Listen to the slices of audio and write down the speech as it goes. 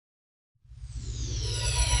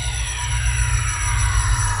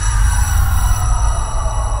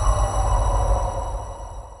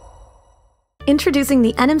Introducing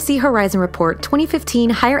the NMC Horizon Report 2015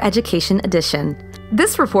 Higher Education Edition.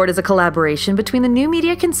 This report is a collaboration between the New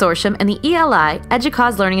Media Consortium and the ELI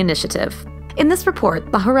EDUCAUSE Learning Initiative. In this report,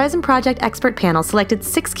 the Horizon Project expert panel selected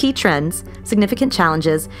 6 key trends, significant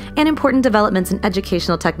challenges, and important developments in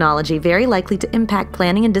educational technology very likely to impact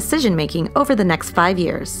planning and decision-making over the next 5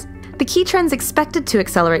 years. The key trends expected to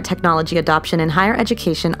accelerate technology adoption in higher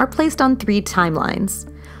education are placed on 3 timelines: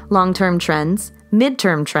 long-term trends,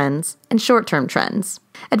 mid-term trends, and short-term trends.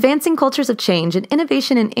 Advancing cultures of change and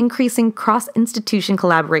innovation and increasing cross-institution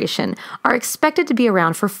collaboration are expected to be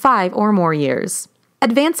around for 5 or more years.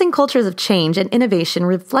 Advancing cultures of change and innovation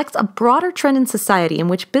reflects a broader trend in society in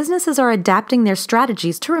which businesses are adapting their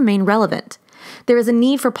strategies to remain relevant. There is a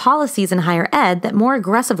need for policies in higher ed that more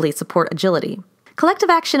aggressively support agility. Collective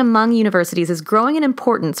action among universities is growing in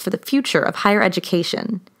importance for the future of higher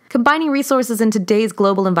education. Combining resources in today's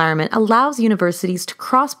global environment allows universities to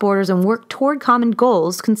cross borders and work toward common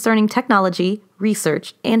goals concerning technology,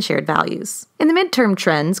 research, and shared values. In the midterm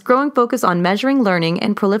trends, growing focus on measuring learning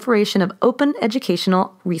and proliferation of open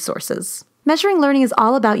educational resources. Measuring learning is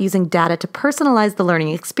all about using data to personalize the learning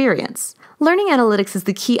experience. Learning analytics is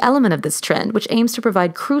the key element of this trend, which aims to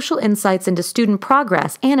provide crucial insights into student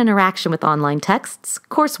progress and interaction with online texts,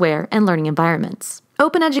 courseware, and learning environments.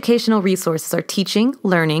 Open educational resources are teaching,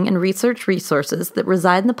 learning, and research resources that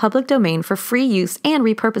reside in the public domain for free use and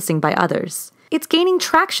repurposing by others. It's gaining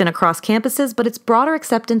traction across campuses, but its broader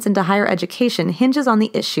acceptance into higher education hinges on the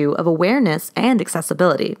issue of awareness and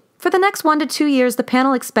accessibility. For the next 1 to 2 years, the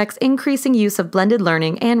panel expects increasing use of blended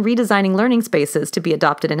learning and redesigning learning spaces to be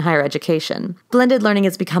adopted in higher education. Blended learning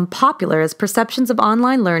has become popular as perceptions of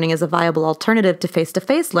online learning as a viable alternative to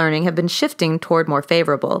face-to-face learning have been shifting toward more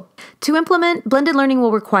favorable. To implement, blended learning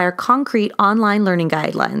will require concrete online learning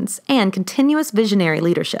guidelines and continuous visionary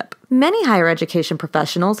leadership. Many higher education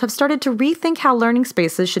professionals have started to rethink how learning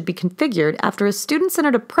spaces should be configured after a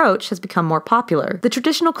student-centered approach has become more popular. The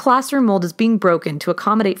traditional classroom mold is being broken to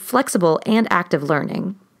accommodate flexible and active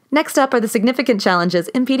learning. Next up are the significant challenges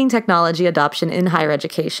impeding technology adoption in higher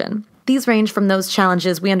education. These range from those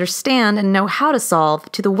challenges we understand and know how to solve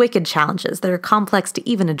to the wicked challenges that are complex to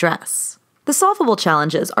even address. The solvable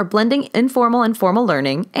challenges are blending informal and formal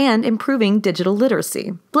learning and improving digital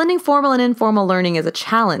literacy. Blending formal and informal learning is a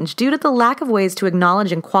challenge due to the lack of ways to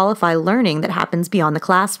acknowledge and qualify learning that happens beyond the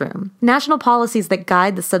classroom. National policies that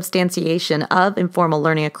guide the substantiation of informal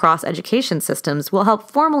learning across education systems will help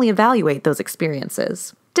formally evaluate those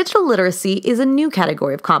experiences. Digital literacy is a new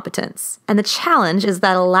category of competence, and the challenge is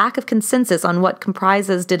that a lack of consensus on what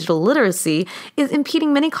comprises digital literacy is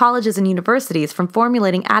impeding many colleges and universities from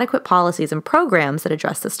formulating adequate policies and programs that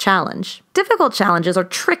address this challenge. Difficult challenges are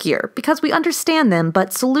trickier because we understand them,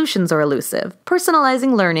 but solutions are elusive.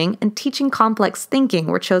 Personalizing learning and teaching complex thinking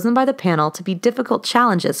were chosen by the panel to be difficult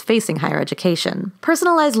challenges facing higher education.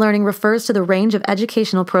 Personalized learning refers to the range of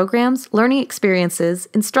educational programs, learning experiences,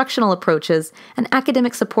 instructional approaches, and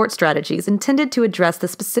academic support strategies intended to address the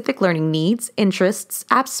specific learning needs, interests,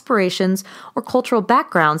 aspirations, or cultural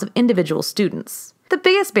backgrounds of individual students. The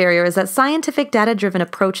biggest barrier is that scientific data-driven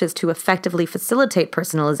approaches to effectively facilitate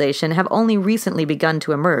personalization have only recently begun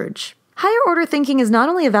to emerge. Higher-order thinking is not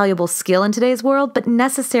only a valuable skill in today's world, but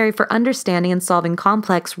necessary for understanding and solving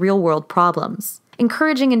complex real-world problems.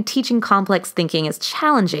 Encouraging and teaching complex thinking is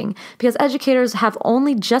challenging because educators have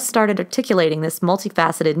only just started articulating this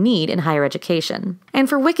multifaceted need in higher education. And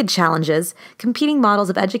for wicked challenges, competing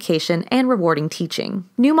models of education and rewarding teaching.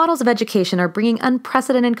 New models of education are bringing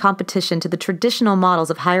unprecedented competition to the traditional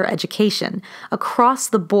models of higher education. Across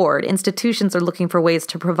the board, institutions are looking for ways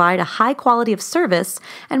to provide a high quality of service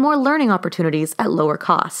and more learning opportunities at lower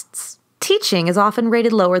costs. Teaching is often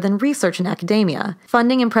rated lower than research in academia.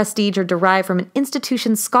 Funding and prestige are derived from an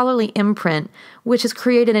institution's scholarly imprint, which has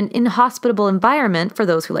created an inhospitable environment for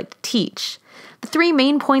those who like to teach. The 3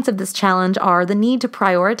 main points of this challenge are the need to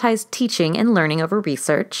prioritize teaching and learning over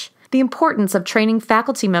research, the importance of training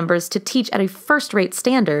faculty members to teach at a first-rate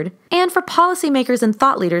standard, and for policymakers and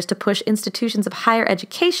thought leaders to push institutions of higher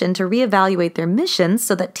education to reevaluate their missions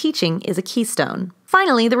so that teaching is a keystone.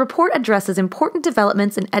 Finally, the report addresses important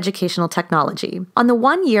developments in educational technology. On the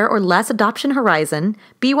 1-year or less adoption horizon,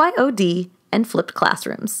 BYOD, and flipped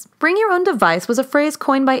classrooms. Bring your own device was a phrase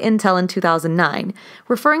coined by Intel in 2009,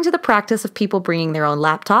 referring to the practice of people bringing their own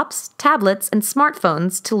laptops, tablets, and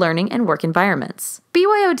smartphones to learning and work environments.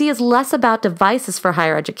 BYOD is less about devices for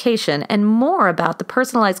higher education and more about the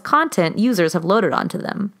personalized content users have loaded onto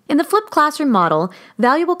them. In the flipped classroom model,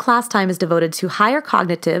 valuable class time is devoted to higher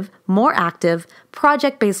cognitive, more active,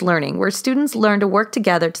 project-based learning, where students learn to work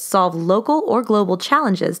together to solve local or global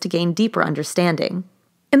challenges to gain deeper understanding.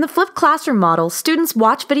 In the flipped classroom model, students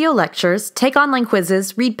watch video lectures, take online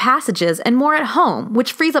quizzes, read passages, and more at home,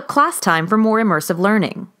 which frees up class time for more immersive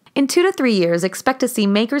learning. In 2 to 3 years, expect to see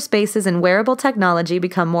makerspaces and wearable technology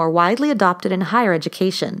become more widely adopted in higher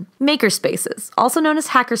education. Makerspaces, also known as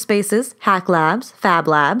hackerspaces, hack labs, fab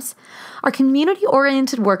labs, are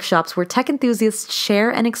community-oriented workshops where tech enthusiasts share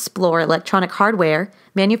and explore electronic hardware,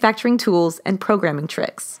 manufacturing tools, and programming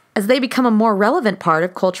tricks. As they become a more relevant part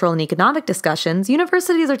of cultural and economic discussions,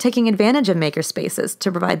 universities are taking advantage of makerspaces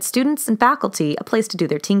to provide students and faculty a place to do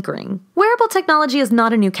their tinkering. Wearable technology is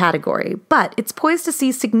not a new category, but it's poised to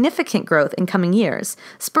see significant growth in coming years,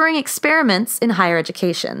 spurring experiments in higher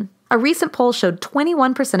education. A recent poll showed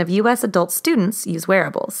 21% of U.S. adult students use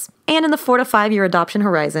wearables. And in the 4 to 5 year adoption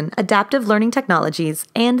horizon, adaptive learning technologies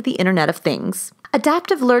and the Internet of Things.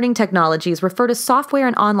 Adaptive learning technologies refer to software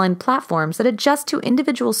and online platforms that adjust to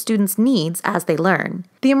individual students' needs as they learn.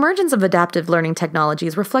 The emergence of adaptive learning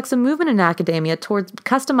technologies reflects a movement in academia towards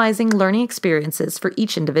customizing learning experiences for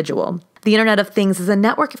each individual. The Internet of Things is a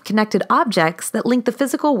network of connected objects that link the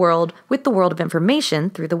physical world with the world of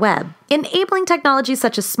information through the web. Enabling technologies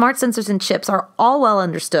such as smart sensors and chips are all well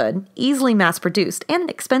understood, easily mass-produced, and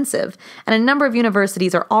inexpensive, and a number of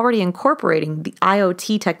universities are already incorporating the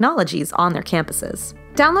IoT technologies on their campuses.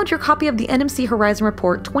 Download your copy of the NMC Horizon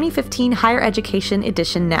Report 2015 Higher Education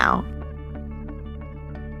Edition now.